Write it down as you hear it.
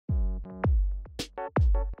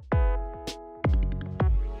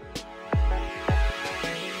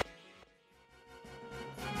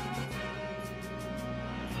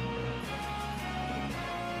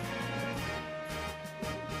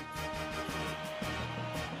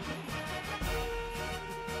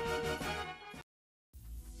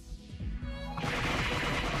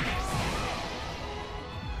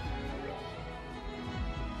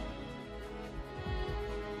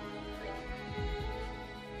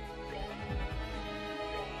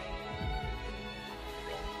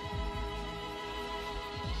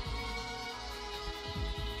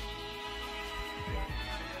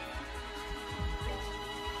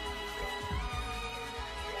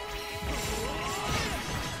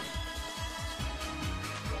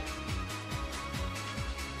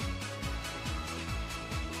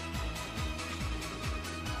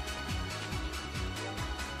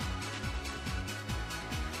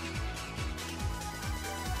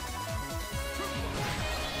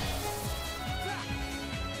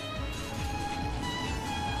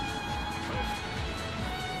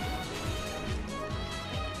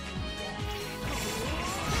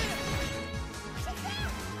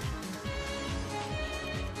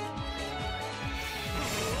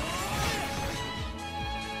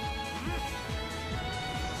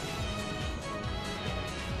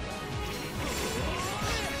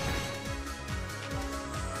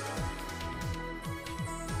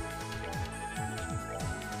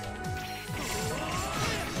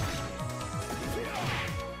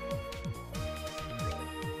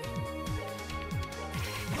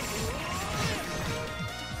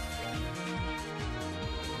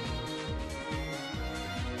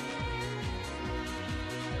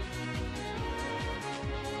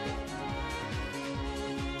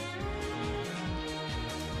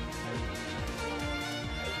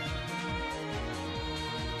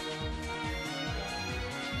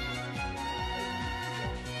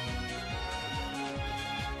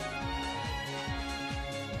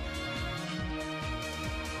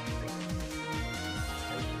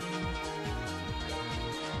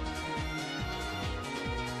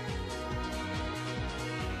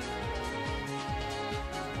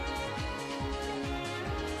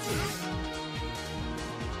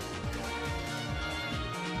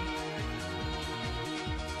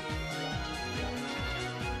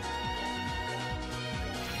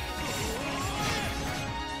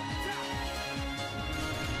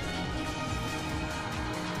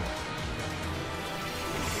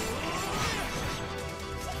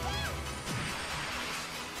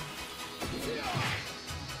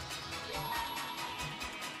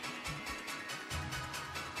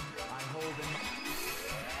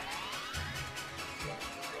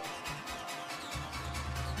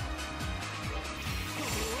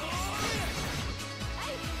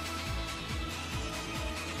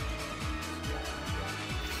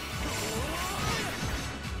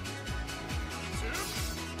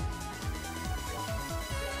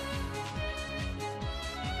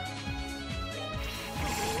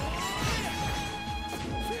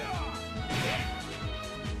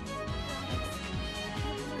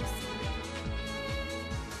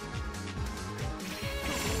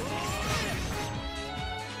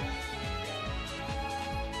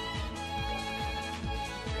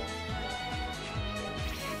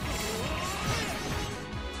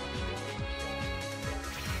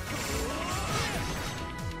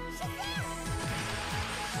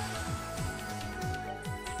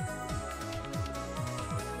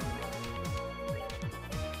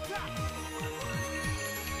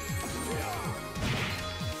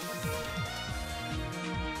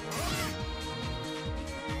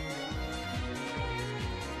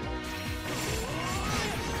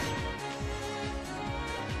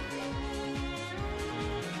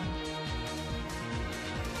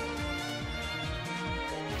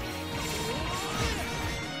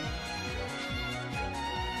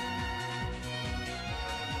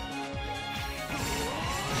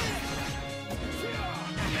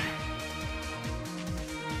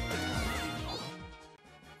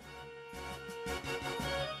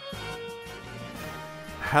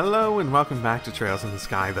Hello and welcome back to Trails in the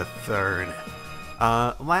Sky the Third.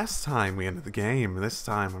 Last time we ended the game. This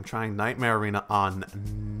time I'm trying Nightmare Arena on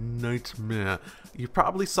Nightmare. You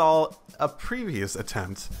probably saw a previous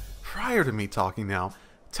attempt prior to me talking now.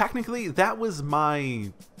 Technically, that was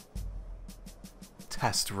my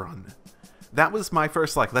test run. That was my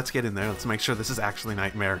first, like, let's get in there, let's make sure this is actually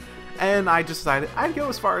Nightmare. And I decided I'd go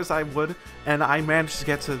as far as I would, and I managed to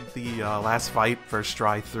get to the last fight, first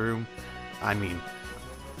try through. I mean,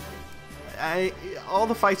 all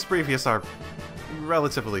the fights previous are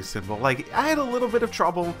relatively simple. Like, I had a little bit of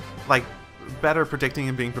trouble, like, better predicting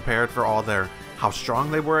and being prepared for all their how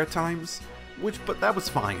strong they were at times, but that was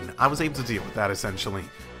fine. I was able to deal with that essentially.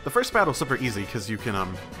 The first battle's super easy because you can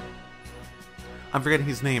I'm forgetting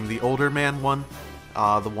his name, the older man one,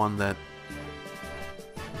 the one that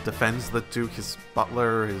defends the Duke, his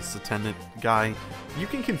butler, his attendant guy. You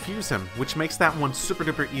can confuse him, which makes that one super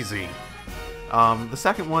duper easy. The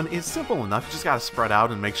second one is simple enough. You just gotta spread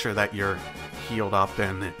out and make sure that you're healed up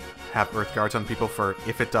and have Earth Guards on people for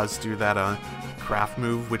if it does do that craft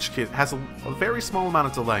move, which has a very small amount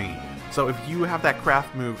of delay. So if you have that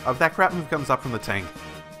craft move, if that craft move comes up from the tank,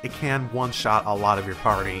 it can one-shot a lot of your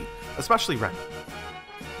party, especially Ren.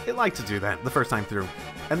 It liked to do that the first time through.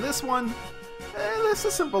 And this one, this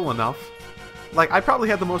is simple enough. Like, I probably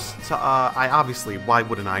had the most, obviously, why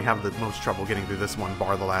wouldn't I have the most trouble getting through this one,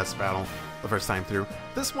 bar the last battle, the first time through.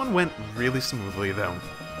 This one went really smoothly, though.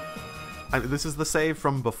 This is the save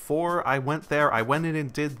from before I went there. I went in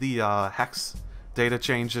and did the Hex data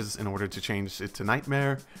changes in order to change it to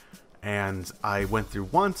Nightmare. And I went through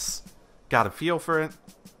once, got a feel for it.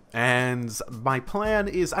 And my plan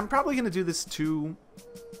is, I'm probably going to do this 2,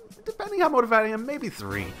 depending how motivated I am, maybe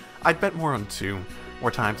 3. I'd bet more on 2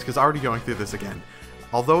 more times, because already going through this again.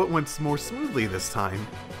 Although it went more smoothly this time,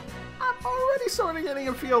 I'm already sort of getting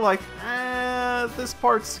a feel like, this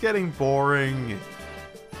part's getting boring.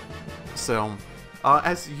 So,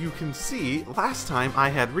 as you can see, last time I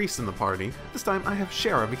had Reese in the party. This time I have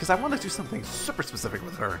Shara, because I want to do something super specific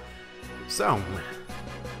with her. So,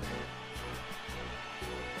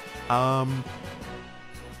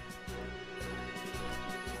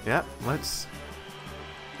 yeah, let's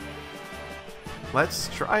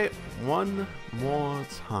try it one more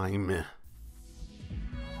time.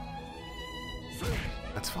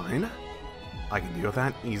 That's fine. I can deal with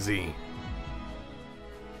that easy.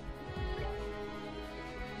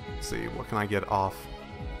 Let's see, what can I get off?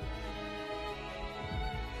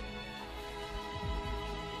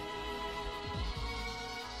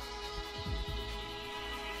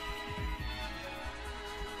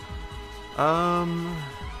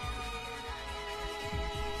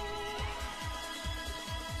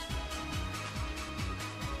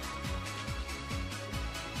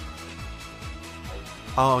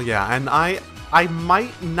 Oh yeah, and I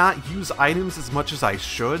might not use items as much as I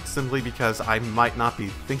should, simply because I might not be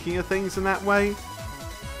thinking of things in that way.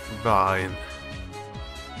 But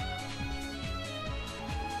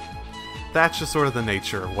that's just sort of the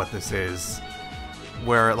nature of what this is.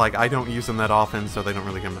 Where, like, I don't use them that often, so they don't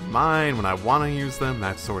really come to mind. When I want to use them,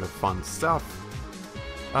 that's sort of fun stuff.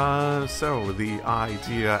 So the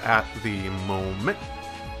idea at the moment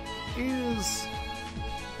is...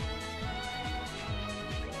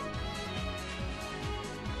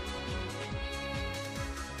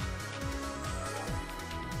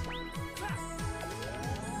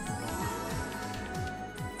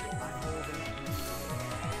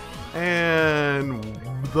 and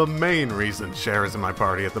the main reason Cher is in my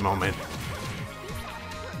party at the moment.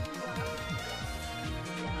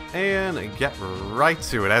 And get right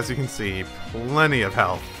to it. As you can see, plenty of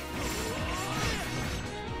health.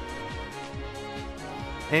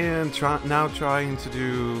 And now trying to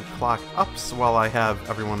do clock ups while I have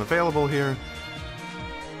everyone available here.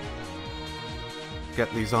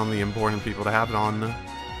 Get these on the important people to have it on.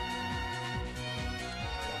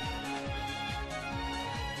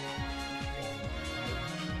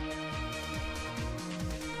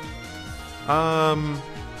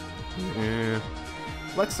 Yeah.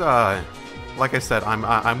 Let's, like I said,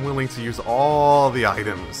 I'm willing to use all the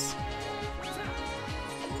items.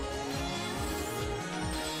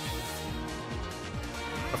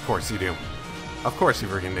 Of course you do. Of course you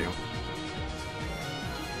freaking do.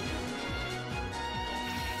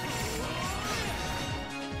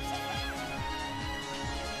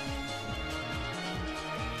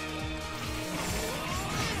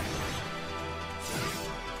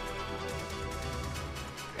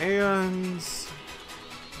 And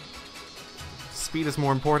speed is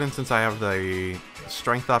more important since I have the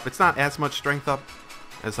strength up. It's not as much strength up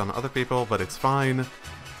as on other people, but it's fine.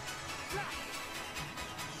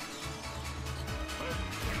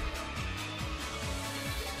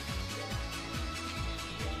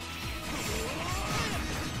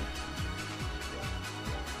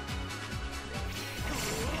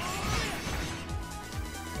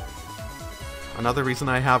 Another reason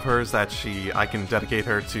I have her is that I can dedicate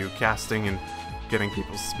her to casting and getting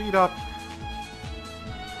people's speed up.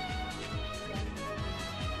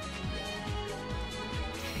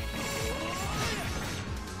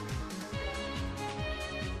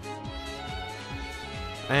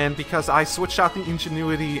 And because I switched out the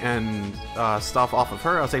ingenuity and stuff off of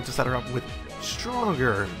her, I was able to set her up with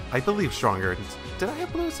stronger. I believe stronger. Did I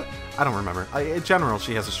have blue? I don't remember. In general,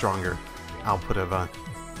 she has a stronger output of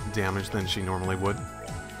damage than she normally would.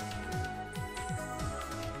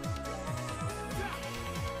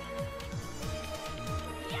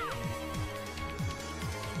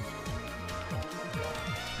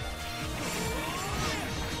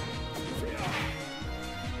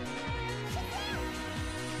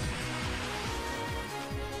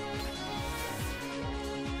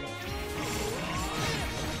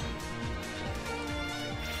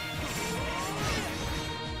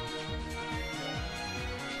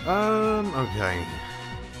 Okay.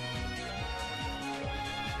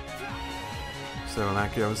 So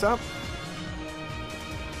that goes up.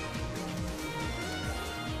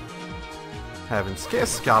 Heaven's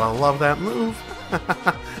Kiss, gotta love that move.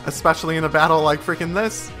 Especially in a battle like freaking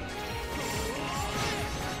this.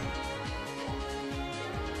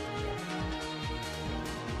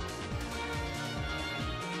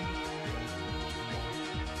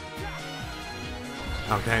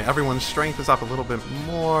 Okay, everyone's strength is up a little bit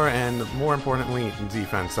more, and more importantly,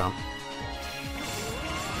 defense up.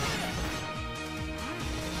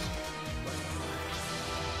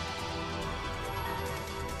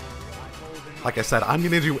 Like I said, I'm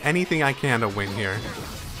gonna do anything I can to win here.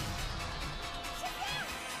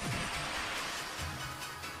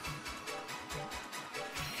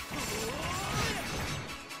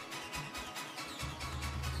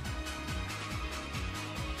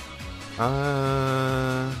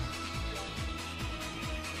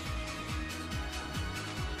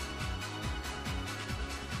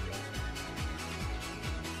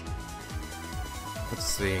 Let's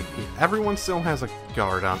see. Everyone still has a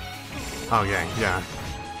guard up. Oh, yeah.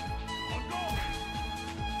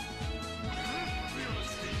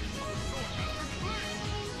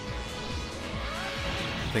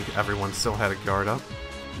 I think everyone still had a guard up.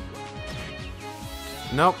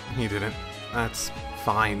 Nope, he didn't. That's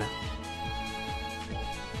fine.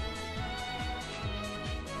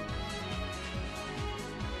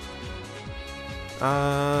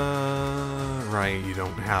 Right, you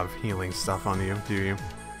don't have healing stuff on you, do you?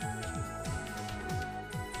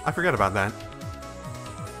 I forgot about that.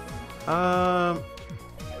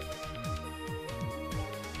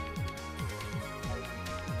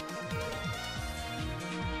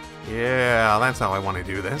 Yeah, that's how I want to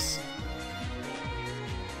do this.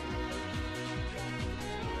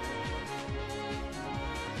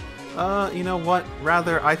 You know what?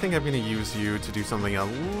 Rather, I think I'm going to use you to do something a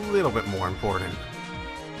little bit more important.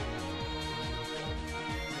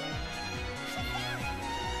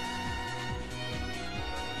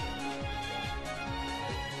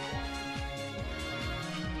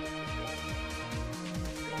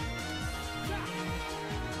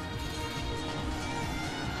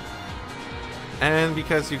 And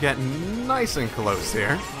because you get nice and close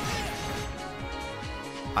here,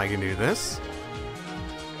 I can do this.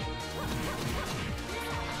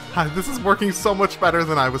 This is working so much better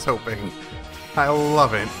than I was hoping. I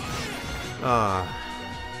love it.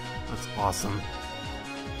 That's awesome.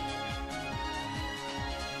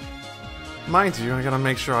 Mind you, I gotta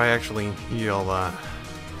make sure I actually heal,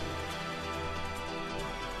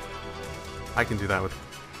 I can do that with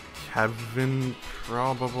Kevin,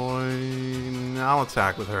 probably. I'll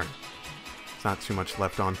attack with her. There's not too much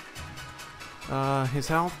left on his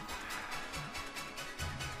health.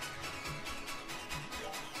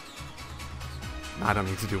 I don't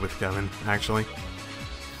need to do with Kevin, actually.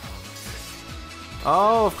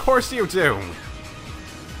 Oh, of course you do!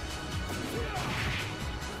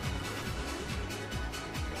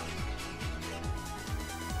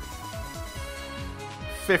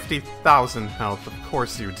 $50,000 health, of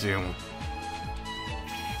course you do.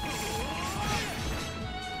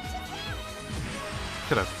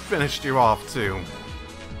 Could have finished you off, too.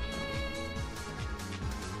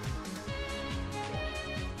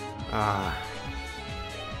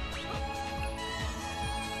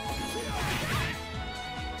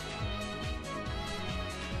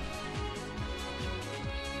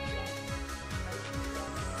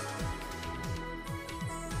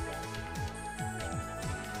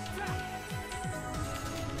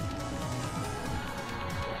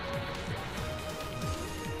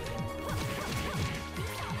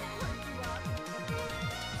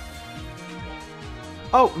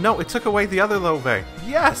 Oh, no, it took away the other Lobe.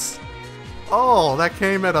 Yes! Oh, that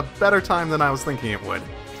came at a better time than I was thinking it would.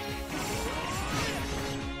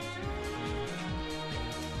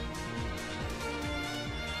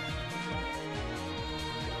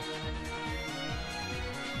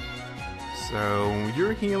 So,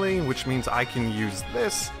 you're healing, which means I can use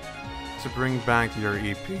this to bring back your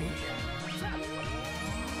EP.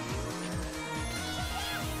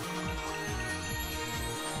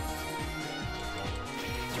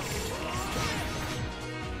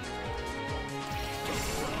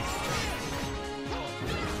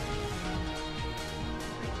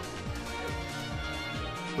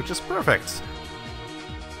 which is perfect.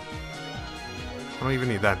 I don't even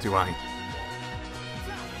need that, do I?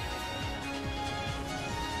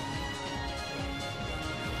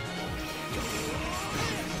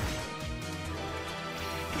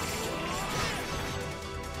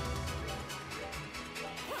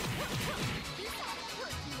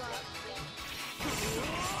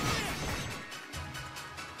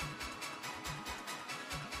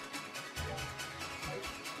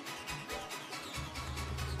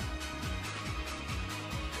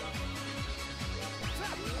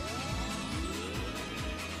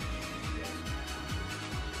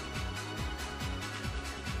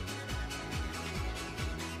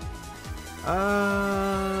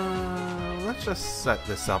 Let's just set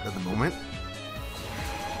this up at the moment.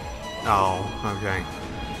 Oh, okay.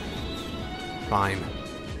 Fine.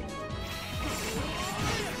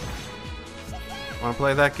 Wanna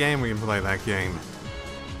play that game? We can play that game.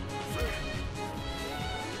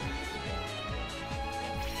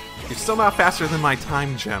 You're still not faster than my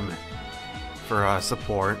time gem for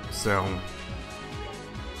support, so...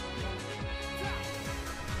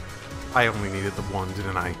 I only needed the one,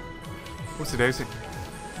 didn't I? What's it, Isaac?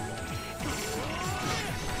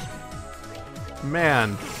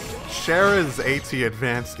 Man, Shara's AT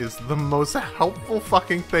Advance is the most helpful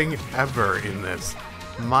fucking thing ever in this.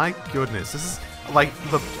 My goodness, this is like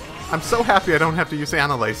the... I'm so happy I don't have to use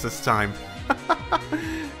Analyze this time.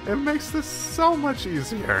 It makes this so much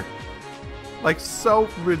easier. Like, so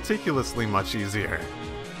ridiculously much easier.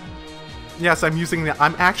 Yes, I'm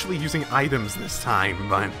actually using items this time,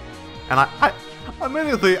 but... And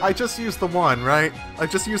admittedly, I just used the one, right? I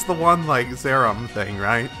just used the one, like, Zerum thing,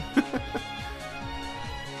 right?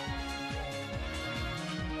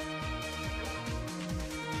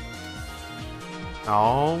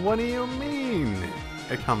 Oh, what do you mean?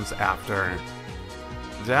 It comes after.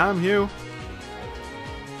 Damn you.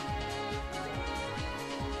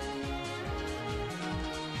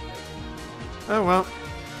 Oh well.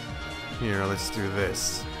 Here, let's do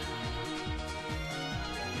this.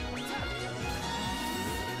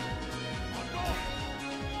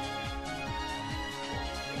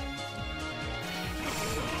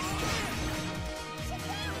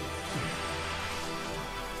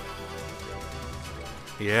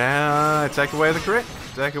 Yeah, take away the crit.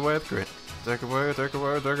 Take away the crit. Take away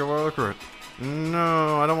the crit.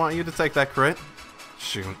 No, I don't want you to take that crit.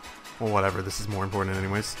 Shoot. Well, whatever, this is more important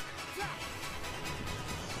anyways.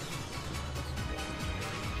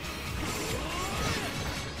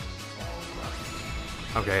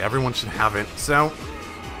 Okay, everyone should have it, so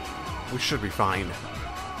we should be fine.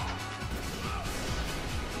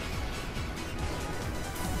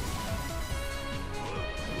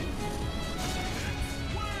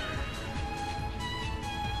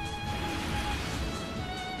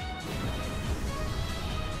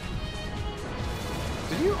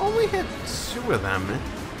 Did you only hit 2 of them?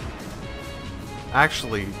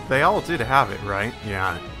 Actually, they all did have it, right?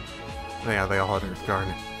 Yeah. Yeah, they all had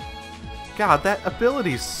Earthguard. God, that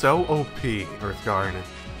ability's so OP, Earthguard.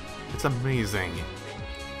 It's amazing.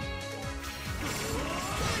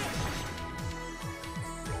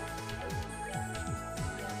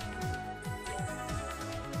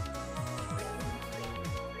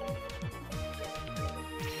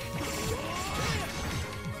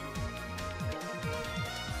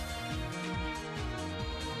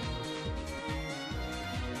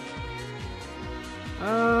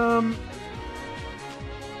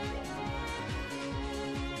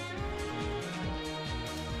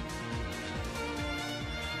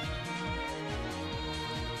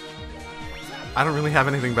 I don't really have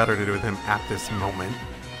anything better to do with him at this moment.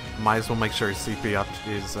 Might as well make sure his CP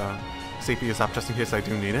is up just in case I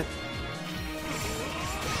do need it.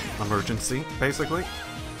 Emergency, basically.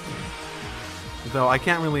 Though I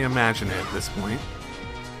can't really imagine it at this point.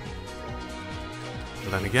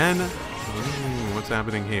 But then again, what's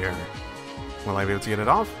happening here? Will I be able to get it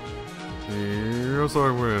off? Yes, I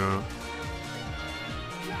will.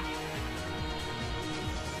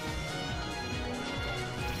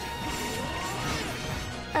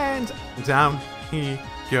 And down he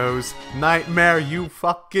goes. Nightmare, you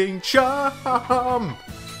fucking chum!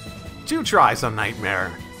 2 tries on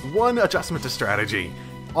Nightmare. 1 adjustment to strategy.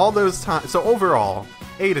 All those times. So overall,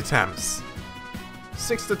 8 attempts.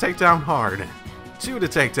 6 to take down hard. 2 to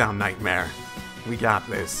take down Nightmare. We got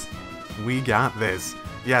this. We got this.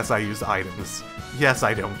 Yes, I used items. Yes,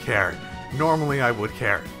 I don't care. Normally I would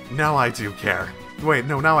care. Now I do care. Wait,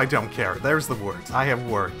 no, now I don't care. There's the words. I have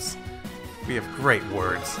words. We have great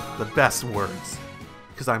words. The best words.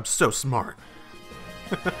 Because I'm so smart.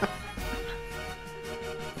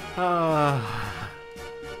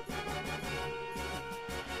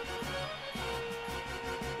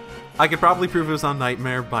 I could probably prove it was on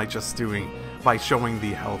Nightmare by just by showing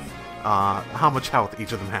the health, how much health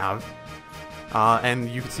each of them have. And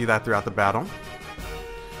you can see that throughout the battle.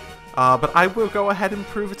 But I will go ahead and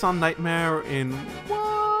prove it's on Nightmare in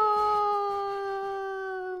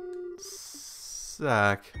 1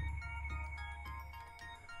 sec.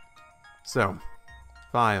 So,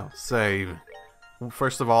 file, save.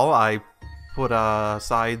 First of all, I put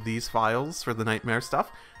aside these files for the Nightmare stuff,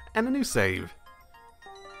 and a new save.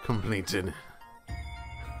 Completed.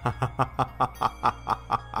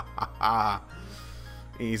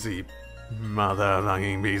 Easy.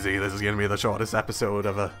 Motherfucking easy. This is gonna be the shortest episode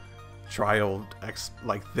of a trial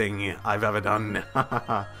thing I've ever done.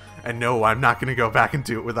 And no, I'm not gonna go back and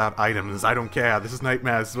do it without items. I don't care. This is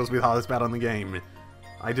Nightmare. It's supposed to be the hardest battle in the game.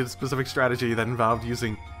 I did a specific strategy that involved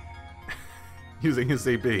using his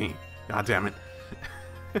AB. God damn it.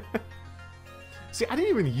 See, I didn't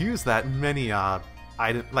even use that many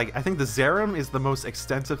I think the Zerum is the most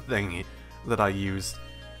extensive thing that I used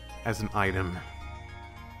as an item.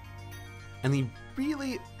 And the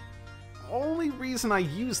really only reason I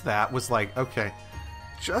used that was like, okay,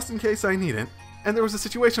 just in case I need it. And there was a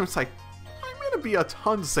situation where it's like, I'm gonna be a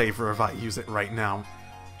ton safer if I use it right now.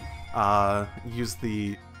 Use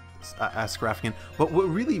the Asgraphian. But what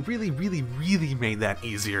really made that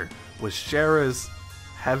easier was Shara's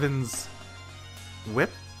Heaven's Whip?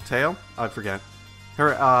 Tail? I forget.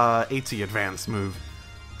 Her AT advance move.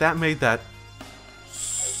 That made that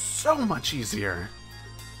so much easier.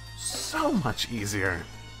 So much easier.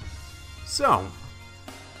 So,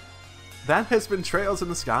 that has been Trails in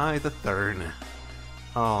the Sky the 3rd.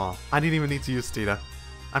 Oh, I didn't even need to use Tita.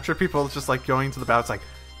 I'm sure people just like going to the battle, it's like,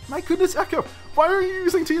 my goodness, Echo, why are you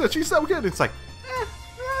using Tita? She's so good. It's like,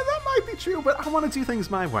 that might be true, but I want to do things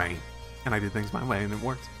my way. And I did things my way, and it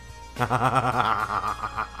worked.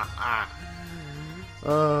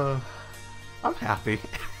 I'm happy.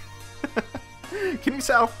 Can you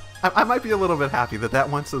tell? I might be a little bit happy that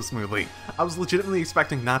went so smoothly. I was legitimately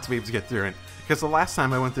expecting not to be able to get through it, because the last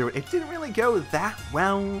time I went through it, it didn't really go that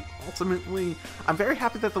well, ultimately. I'm very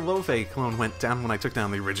happy that the Love clone went down when I took down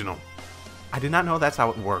the original. I did not know that's how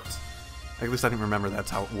it worked. At least I didn't remember that's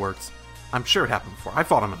how it worked. I'm sure it happened before. I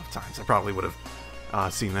fought him enough times. I probably would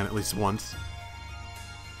have seen that at least once.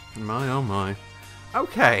 My oh my.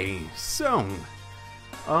 Okay, so...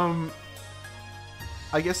 I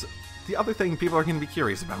guess the other thing people are going to be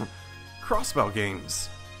curious about, crossbow games.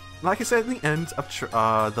 Like I said at the end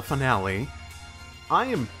of the finale, I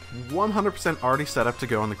am 100% already set up to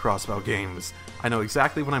go on the crossbow games. I know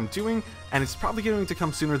exactly what I'm doing, and it's probably going to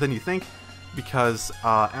come sooner than you think, because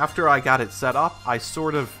after I got it set up, I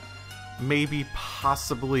sort of maybe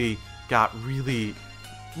possibly got really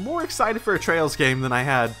more excited for a Trails game than I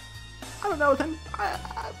had, I don't know,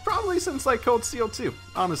 probably since like Cold Steel 2,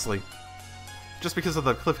 honestly. Just because of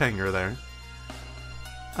the cliffhanger there.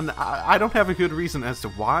 And I don't have a good reason as to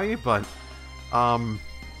why, but I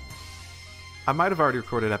might have already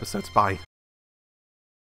recorded episodes. Bye.